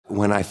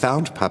when I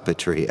found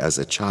puppetry as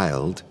a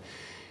child,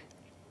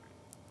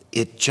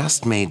 it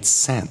just made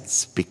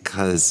sense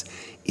because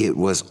it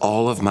was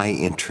all of my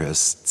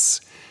interests,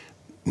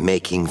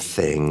 making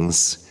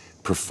things,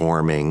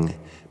 performing,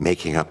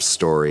 making up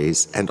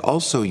stories, and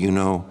also, you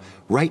know,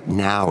 right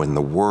now in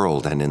the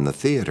world and in the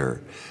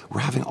theater, we're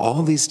having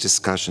all these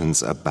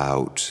discussions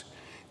about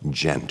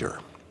gender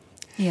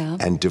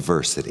and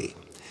diversity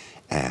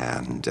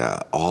and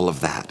all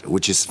of that,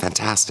 which is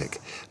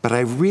fantastic. But I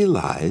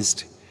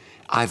realized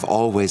I've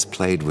always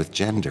played with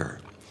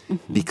gender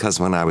because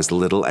when I was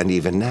little, and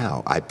even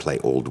now, I play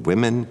old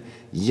women,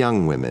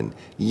 young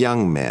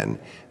men,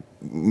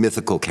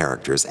 mythical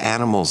characters,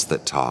 animals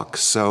that talk.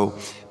 So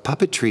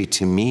puppetry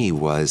to me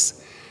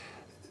was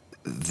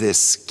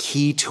this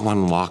key to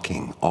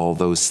unlocking all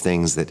those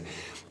things that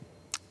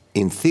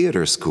in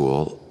theater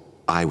school,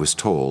 I was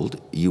told,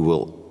 you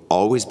will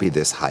always be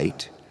this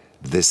height,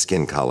 this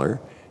skin color,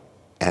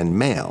 and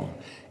male.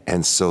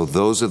 And so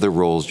those are the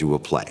roles you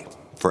will play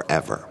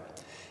forever.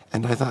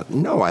 And I thought,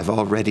 no, I've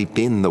already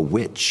been the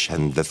witch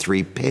and the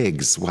three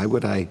pigs. Why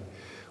would I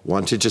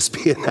want to just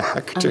be an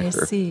actor? I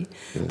see.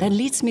 Yeah. That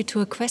leads me to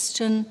a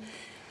question.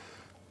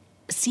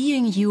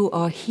 Seeing you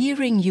or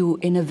hearing you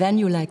in a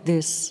venue like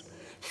this,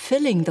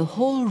 filling the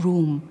whole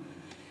room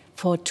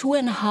for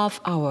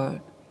 2.5 hours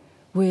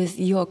with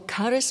your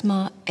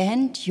charisma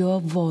and your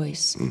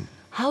voice,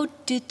 how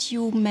did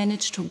you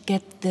manage to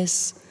get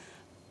this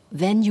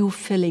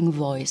venue-filling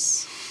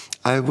voice?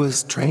 I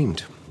was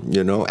trained,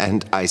 you know,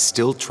 and I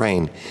still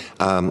train.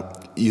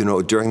 You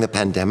know, during the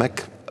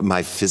pandemic,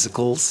 my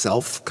physical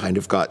self kind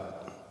of got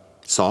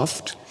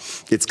soft.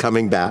 It's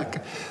coming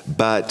back.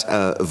 But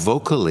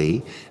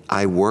vocally,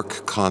 I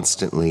work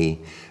constantly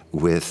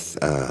with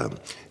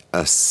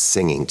a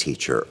singing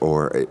teacher,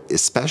 or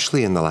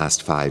especially in the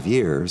last 5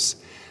 years,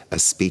 a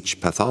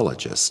speech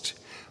pathologist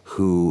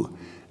who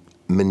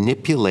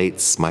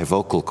manipulates my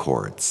vocal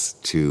cords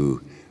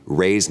to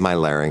raise my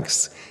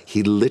larynx.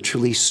 He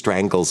literally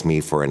strangles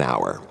me for an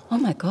hour. Oh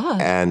my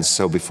God. And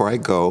so before I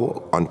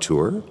go on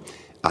tour,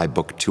 I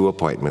booked 2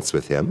 appointments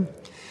with him.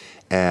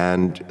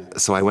 And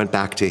so I went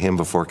back to him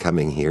before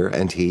coming here,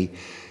 and he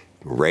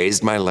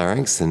raised my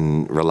larynx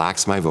and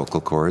relaxed my vocal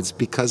cords,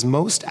 because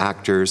most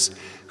actors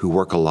who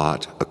work a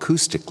lot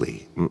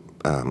acoustically,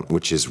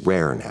 which is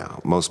rare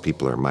now, most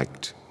people are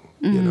mic'd,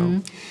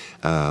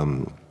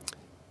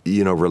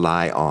 you know,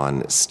 rely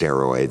on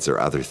steroids or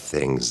other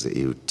things that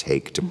you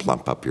take to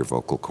plump up your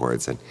vocal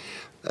cords. And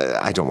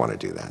I don't want to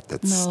do that.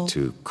 That's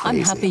too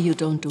crazy. I'm happy you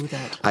don't do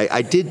that.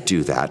 I did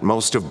do that.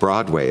 Most of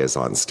Broadway is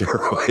on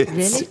steroids.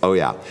 Really? Oh,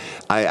 yeah.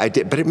 I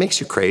did, but it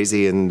makes you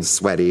crazy and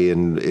sweaty,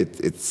 and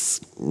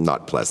it's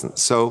not pleasant.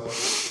 So,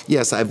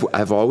 yes,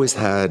 I've always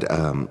had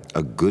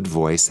a good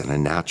voice and a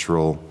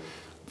natural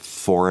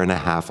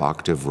 4.5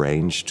 octave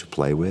range to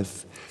play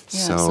with.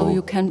 Yeah, so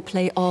you can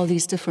play all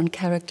these different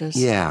characters.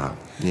 Yeah,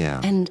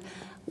 yeah. And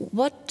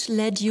what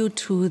led you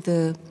to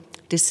the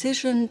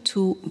decision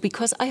to,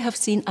 because I have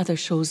seen other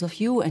shows of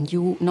you, and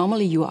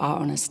normally you are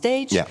on a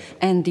stage,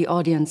 and the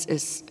audience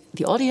is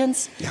the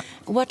audience. Yeah.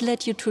 What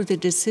led you to the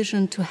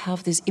decision to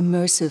have this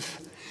immersive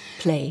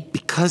play?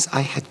 Because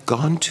I had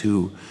gone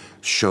to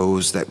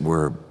shows that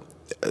were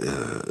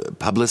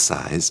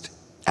publicized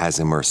as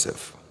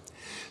immersive.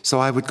 So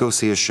I would go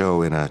see a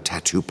show in a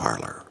tattoo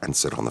parlor and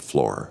sit on the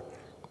floor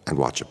and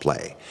watch a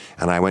play.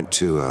 And I went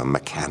to a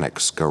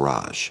mechanic's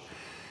garage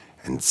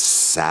and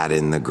sat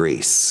in the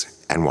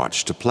grease and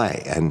watched a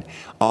play, and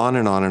on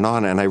and on and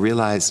on. And I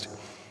realized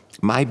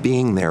my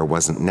being there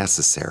wasn't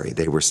necessary.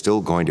 They were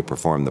still going to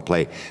perform the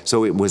play.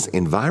 So it was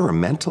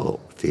environmental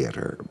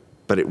theater,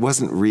 but it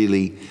wasn't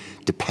really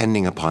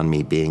depending upon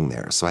me being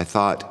there. So I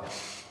thought,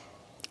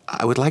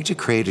 I would like to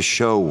create a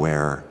show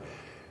where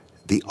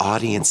the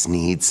audience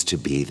needs to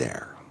be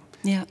there,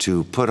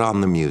 to put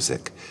on the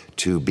music,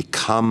 to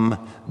become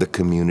the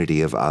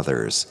community of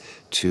others,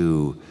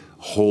 to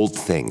hold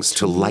things,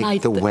 to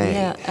light the way.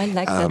 Yeah, I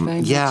like that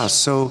very much. Yeah,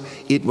 so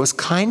it was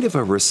kind of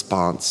a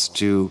response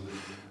to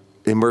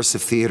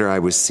immersive theater I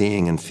was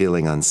seeing and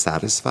feeling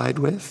unsatisfied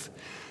with.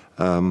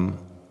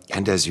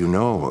 And as you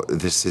know,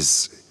 this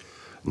is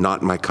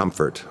not my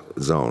comfort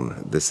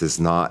zone. This is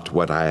not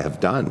what I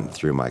have done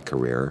through my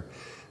career.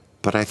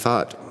 But I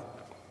thought,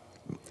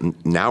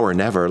 now or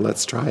never,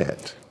 let's try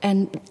it.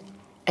 And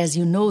as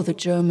you know, the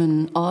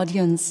German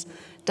audience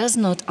does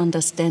not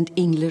understand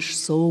English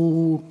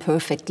so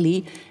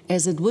perfectly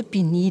as it would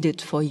be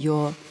needed for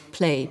your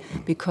play,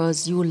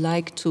 because you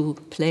like to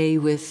play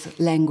with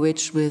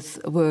language, with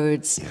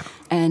words,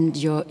 and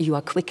you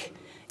are quick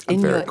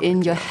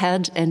in your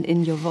head and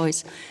in your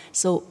voice.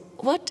 So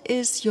what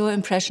is your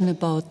impression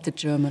about the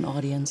German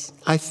audience?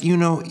 You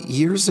know,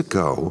 years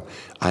ago,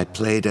 I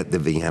played at the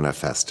Vienna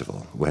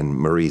Festival when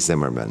Marie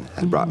Zimmermann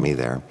had brought me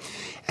there.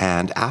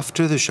 And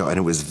after the show, and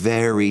it was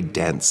very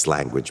dense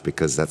language,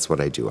 because that's what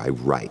I do. I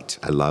write.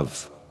 I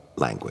love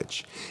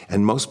language.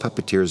 And most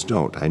puppeteers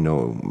don't. I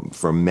know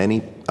for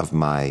many of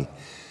my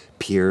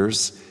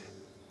peers,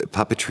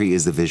 puppetry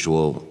is a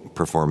visual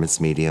performance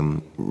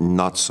medium,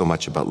 not so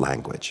much about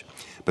language.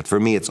 But for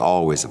me, it's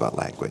always about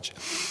language.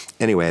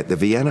 Anyway, at the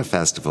Vienna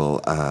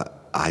Festival,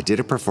 I did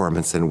a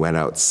performance and went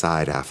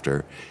outside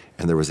after,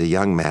 and there was a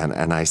young man,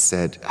 and I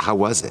said, "How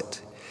was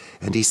it?"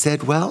 And he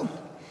said, "Well,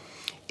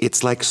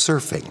 it's like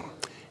surfing.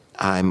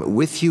 I'm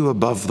with you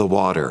above the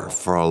water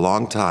for a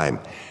long time,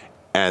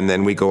 and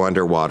then we go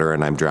underwater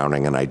and I'm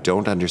drowning and I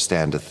don't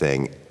understand a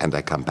thing, and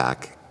I come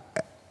back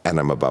and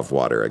I'm above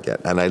water again."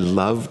 And I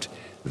loved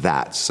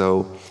that.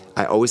 So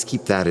I always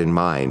keep that in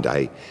mind.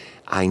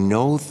 I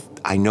know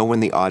when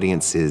the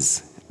audience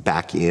is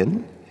back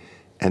in,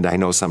 and I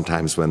know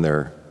sometimes when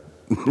they're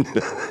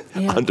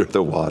under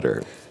the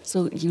water.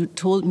 So you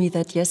told me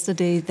that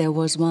yesterday there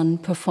was one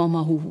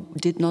performer who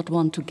did not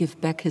want to give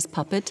back his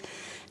puppet.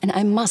 And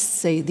I must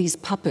say, these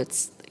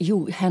puppets,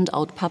 you hand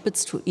out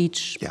puppets to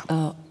each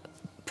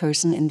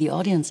person in the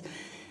audience.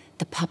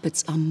 The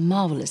puppets are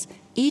marvelous.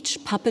 Each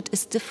puppet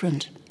is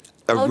different.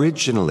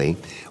 Originally,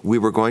 we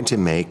were going to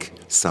make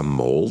some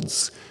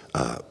molds,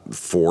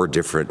 4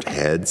 different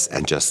heads,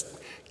 and just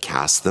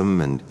cast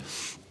them and,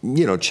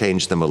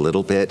 change them a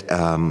little bit.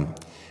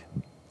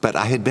 But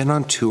I had been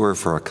on tour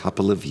for a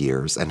couple of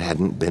years and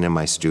hadn't been in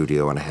my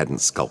studio and I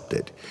hadn't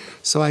sculpted.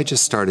 So I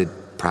just started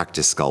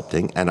practice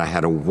sculpting, and I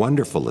had a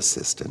wonderful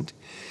assistant.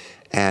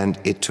 And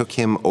it took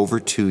him over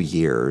 2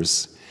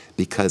 years,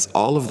 because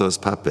all of those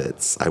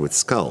puppets I would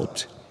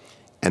sculpt,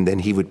 and then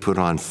he would put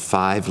on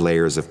 5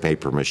 layers of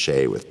paper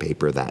mache with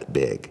paper that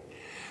big,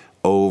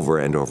 over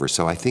and over.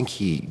 So I think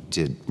he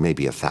did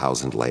maybe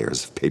 1,000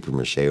 layers of paper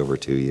mache over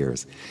 2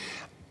 years.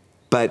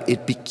 But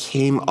it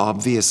became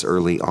obvious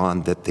early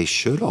on that they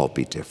should all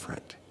be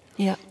different.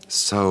 Yeah.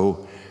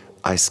 So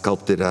I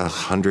sculpted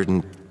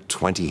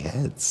 120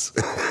 heads,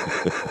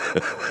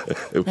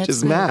 which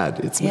is mad.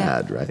 It's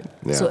mad, right?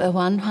 Yeah. So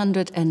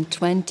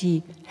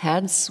 120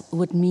 heads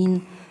would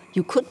mean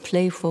you could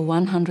play for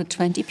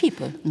 120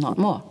 people, not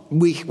more.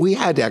 We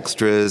had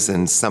extras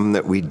and some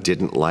that we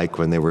didn't like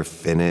when they were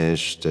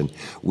finished, and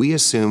we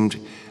assumed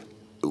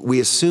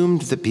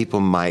that people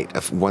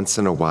might once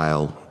in a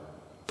while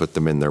put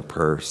them in their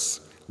purse.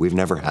 We've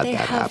never had that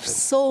happen.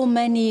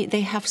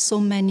 They have so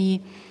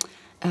many.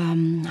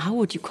 How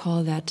would you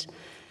call that?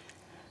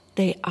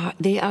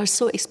 They are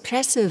so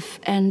expressive,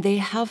 and they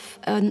have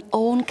an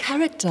own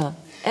character.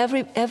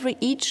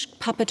 Each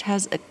puppet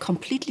has a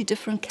completely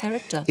different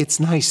character. It's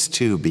nice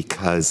too,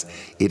 because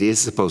it is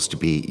supposed to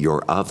be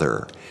your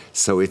other.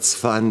 So it's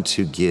fun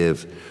to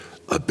give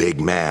a big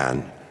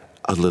man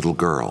a little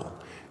girl,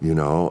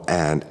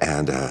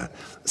 and a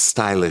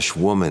stylish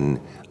woman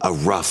a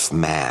rough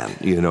man,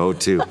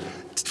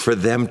 for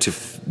them to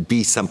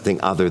be something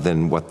other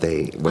than what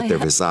their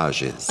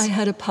visage is. I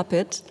had a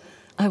puppet.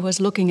 I was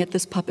looking at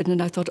this puppet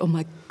and I thought, oh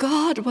my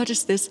God, what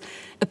is this?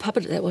 A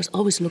puppet that was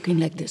always looking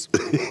like this.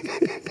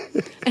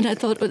 And I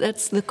thought, well,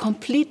 that's the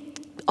complete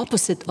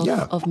opposite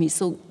of me.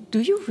 So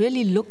do you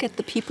really look at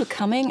the people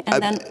coming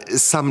and then?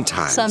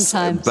 Sometimes.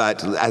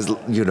 But as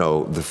you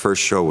know, the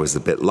first show was a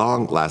bit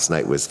long. Last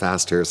night was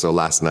faster. So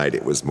last night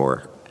it was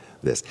more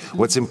this.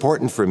 What's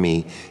important for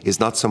me is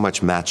not so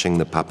much matching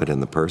the puppet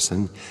and the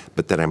person,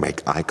 but that I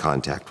make eye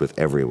contact with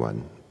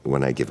everyone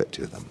when I give it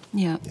to them.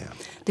 Yeah.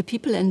 The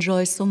people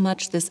enjoy so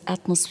much this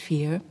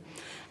atmosphere.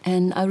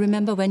 And I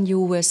remember when you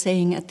were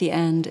saying at the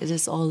end, it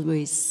is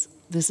always,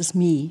 this is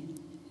me,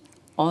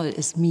 all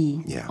is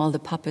me, all the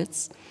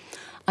puppets.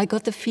 I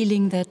got the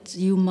feeling that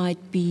you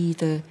might be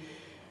the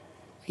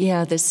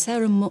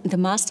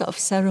master of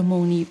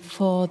ceremony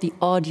for the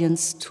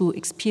audience to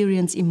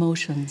experience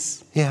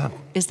emotions. Yeah.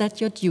 Is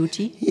that your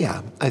duty?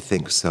 Yeah, I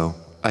think so.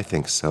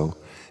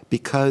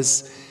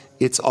 Because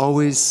it's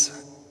always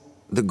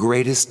the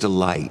greatest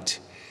delight,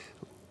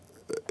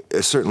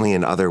 certainly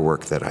in other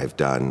work that I've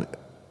done,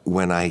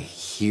 when I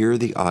hear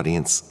the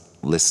audience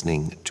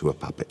listening to a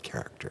puppet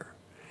character.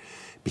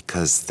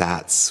 Because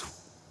that's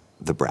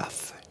the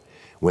breath.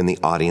 When the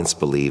audience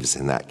believes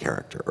in that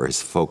character or is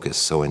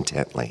focused so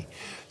intently.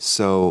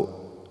 So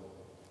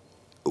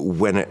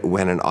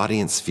when an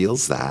audience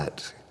feels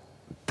that,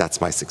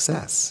 that's my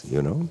success,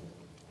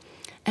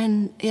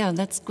 And yeah,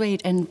 that's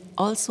great. And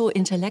also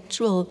in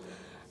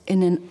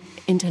an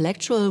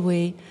intellectual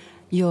way,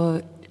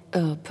 your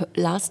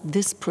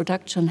this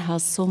production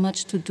has so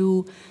much to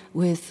do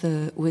with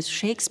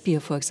Shakespeare,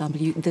 for example.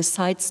 The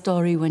side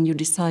story when you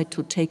decide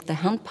to take the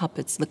hand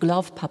puppets, the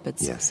glove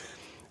puppets. Yes.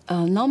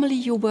 Normally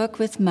you work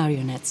with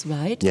marionettes,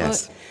 right?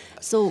 Yes.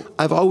 So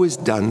I've always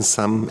done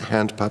some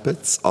hand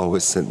puppets.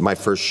 My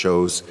first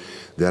shows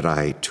that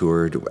I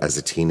toured as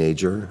a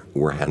teenager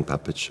were hand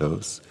puppet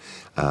shows.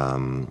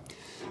 And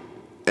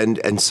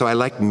so I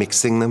like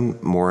mixing them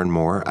more and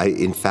more.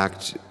 In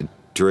fact,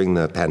 during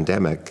the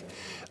pandemic,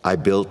 I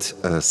built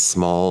a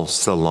small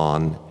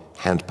salon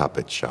hand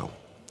puppet show,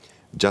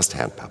 just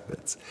hand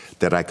puppets,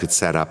 that I could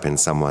set up in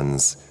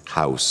someone's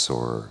house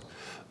or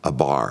a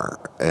bar.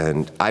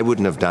 And I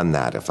wouldn't have done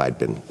that if I'd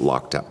been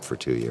locked up for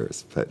 2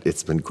 years. But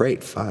it's been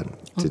great fun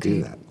to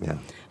do that. Yeah.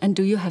 And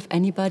do you have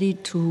anybody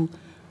to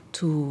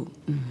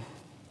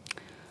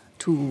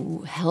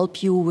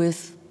help you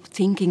with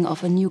thinking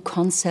of a new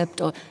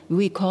concept, or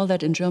we call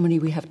that in Germany,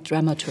 we have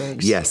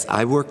dramaturgs. Yes,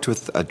 I worked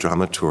with a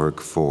dramaturg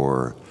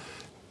for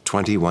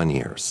 21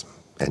 years,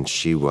 and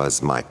she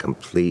was my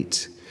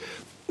complete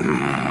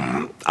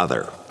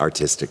other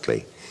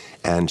artistically.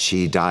 And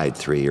she died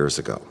 3 years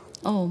ago.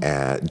 Oh.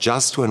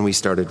 Just when we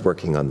started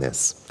working on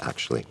this,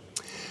 actually.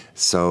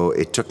 So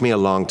it took me a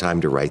long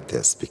time to write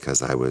this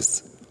because I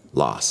was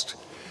lost.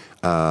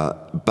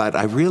 But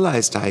I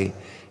realized I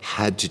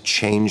had to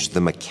change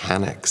the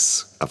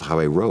mechanics of how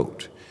I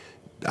wrote.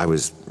 I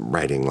was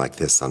writing like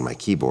this on my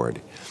keyboard,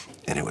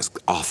 and it was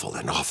awful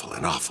and awful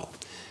and awful.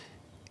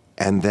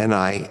 And then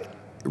I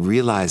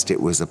realized it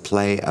was a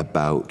play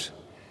about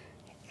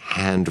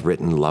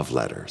handwritten love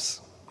letters.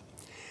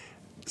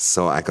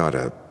 So I got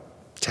a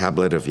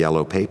tablet of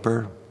yellow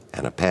paper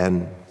and a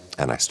pen,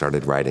 and I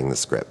started writing the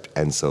script.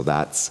 And so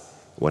that's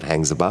what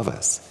hangs above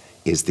us,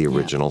 is the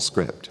original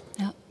script.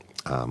 Yeah.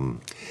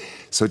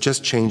 So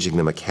just changing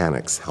the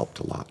mechanics helped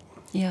a lot.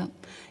 Yeah.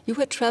 You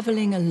were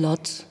traveling a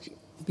lot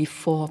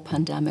before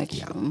pandemic.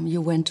 Yeah. You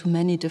went to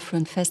many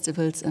different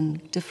festivals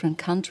in different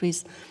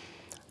countries.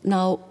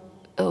 Now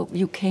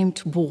you came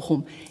to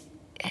Bochum.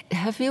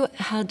 Have you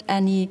had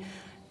any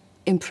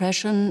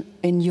impression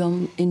in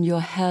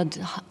your head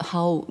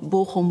how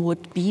Bochum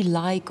would be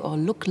like or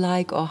look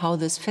like, or how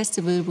this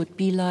festival would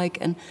be like,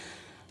 and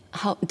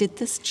how did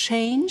this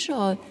change?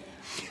 Or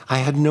I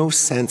had no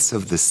sense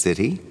of the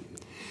city.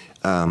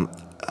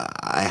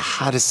 I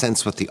had a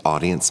sense what the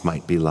audience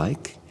might be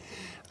like.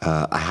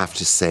 I have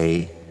to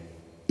say,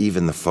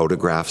 even the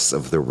photographs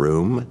of the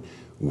room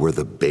were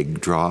the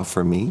big draw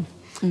for me.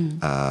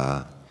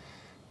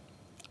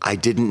 I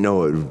didn't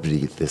know it would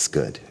be this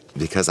good,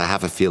 because I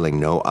have a feeling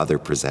no other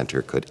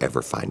presenter could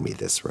ever find me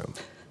this room.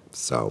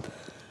 So,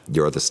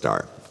 you're the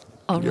star.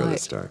 All you're right. the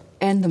star.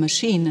 And the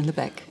machine in the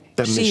back.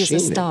 She is a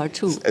star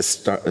too. A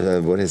star,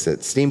 what is it?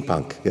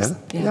 Steampunk, yeah?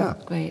 Yeah,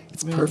 great.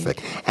 It's really.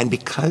 perfect. And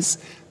because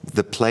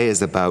the play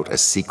is about a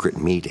secret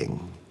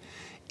meeting,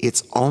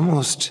 it's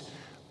almost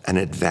an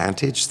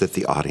advantage that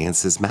the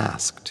audience is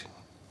masked.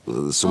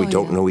 So we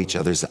don't know each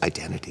other's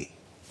identity,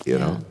 you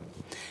know?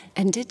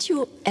 And did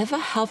you ever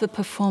have a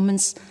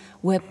performance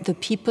where the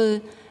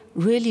people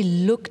really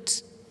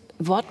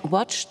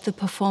watched the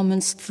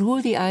performance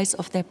through the eyes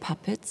of their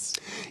puppets?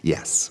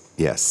 Yes,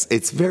 yes.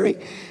 It's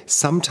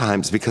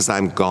sometimes, because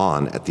I'm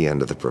gone at the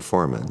end of the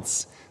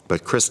performance,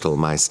 but Crystal,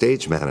 my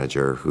stage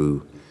manager,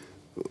 who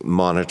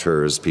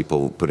monitors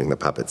people putting the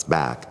puppets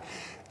back,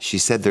 she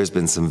said there's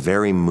been some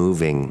very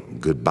moving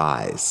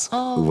goodbyes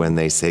when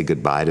they say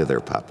goodbye to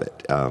their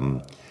puppet.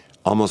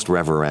 Almost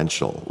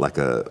reverential, like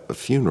a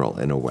funeral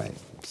in a way.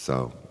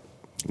 So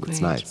it's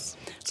nice.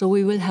 So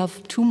we will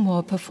have 2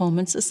 more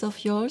performances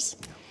of yours,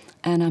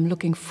 and I'm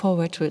looking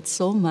forward to it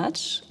so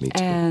much. Me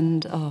too.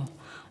 And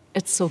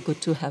it's so good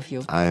to have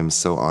you. I am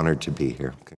so honored to be here.